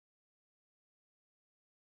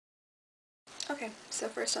Okay, so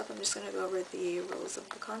first off I'm just going to go over the rules of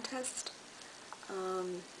the contest.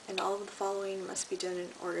 And all of the following must be done in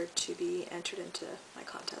order to be entered into my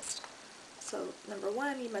contest. So number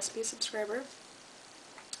 1, you must be a subscriber.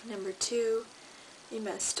 Number 2, you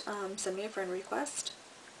must send me a friend request.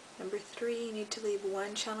 Number 3, you need to leave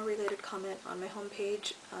one channel related comment on my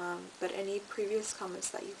homepage, but any previous comments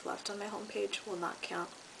that you've left on my homepage will not count.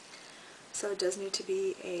 So it does need to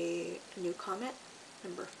be a new comment.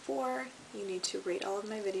 Number 4, you need to rate all of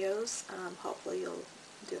my videos. Hopefully you'll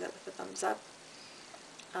do that with a thumbs up.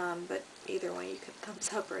 But either way, you can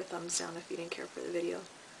thumbs up or a thumbs down if you didn't care for the video.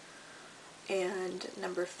 And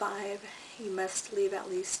number 5, you must leave at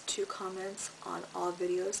least 2 comments on all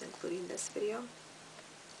videos, including this video.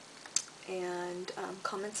 And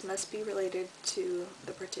comments must be related to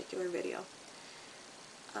the particular video.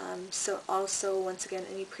 So also, once again,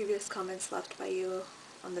 any previous comments left by you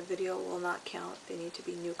on the video will not count. They need to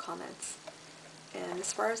be new comments. And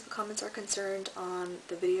as far as the comments are concerned on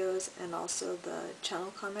the videos and also the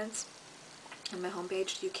channel comments on my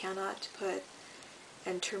homepage, you cannot put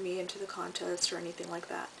enter me into the contest or anything like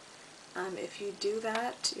that. If you do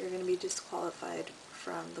that, you're going to be disqualified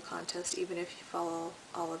from the contest, even if you follow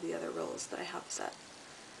all of the other rules that I have set.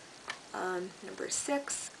 Number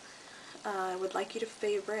 6, I would like you to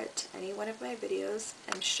favorite any one of my videos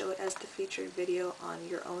and show it as the featured video on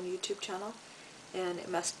your own YouTube channel, and it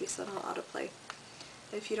must be set on autoplay.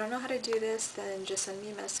 If you don't know how to do this, then just send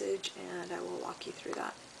me a message and I will walk you through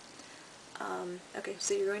that. Okay,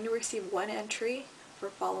 so you're going to receive 1 entry for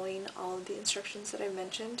following all of the instructions that I've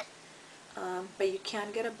mentioned, but you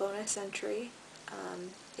can get a bonus entry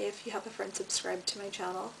if you have a friend subscribed to my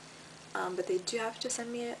channel, but they do have to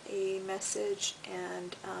send me a message,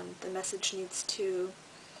 and the message needs to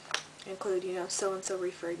include, you know, so-and-so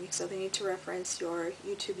referred you, so they need to reference your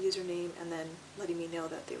YouTube username and then letting me know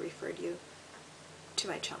that they referred you to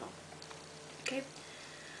my channel. Okay,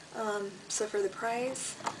 so for the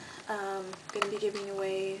prize, I'm going to be giving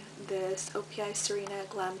away this OPI Serena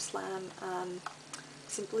Glam Slam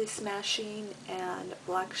Simply Smashing and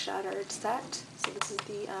Black Shattered set. So this is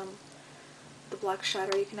the Black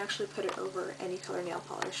Shatter. You can actually put it over any color nail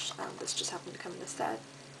polish. This just happened to come in a set,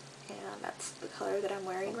 and that's the color that I'm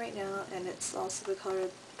wearing right now, and it's also the color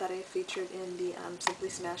that I featured in the Simply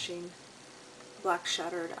Smashing Black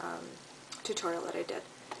Shattered tutorial that I did.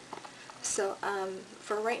 So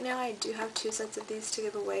for right now I do have 2 sets of these to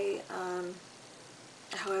give away.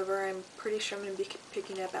 However, I'm pretty sure I'm going to be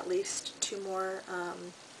picking up at least 2 more.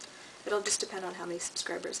 It'll just depend on how many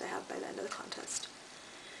subscribers I have by the end of the contest.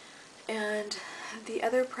 And the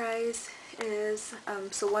other prize is,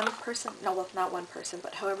 so one person, no, well, not one person,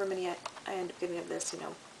 but however many I end up getting of this, you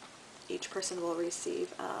know, each person will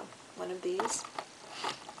receive 1 of these.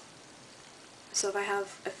 So if I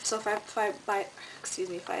have, if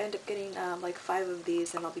I end up getting like 5 of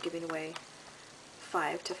these, then I'll be giving away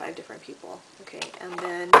 5 to 5 different people. Okay, and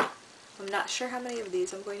then I'm not sure how many of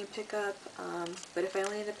these I'm going to pick up, but if I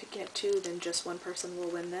only end up picking up 2, then just 1 person will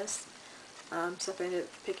win this. So if I end up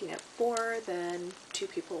picking up 4, then 2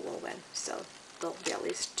 people will win. So there'll be at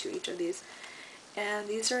least 2 each of these. And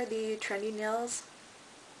these are the Trendy Nails.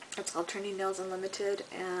 It's called Trendy Nails Unlimited,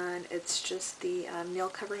 and it's just the nail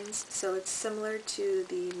coverings. So it's similar to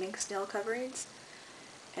the Minx nail coverings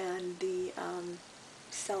and the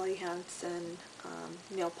Sally Hansen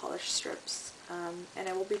nail polish strips. And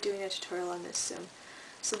I will be doing a tutorial on this soon.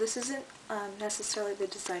 So this isn't necessarily the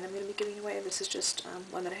design I'm going to be giving away. This is just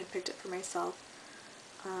one that I had picked up for myself.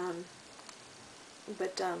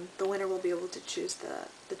 But the winner will be able to choose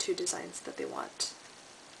the 2 designs that they want.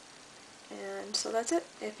 And so that's it.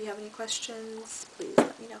 If you have any questions, please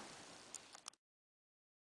let me know.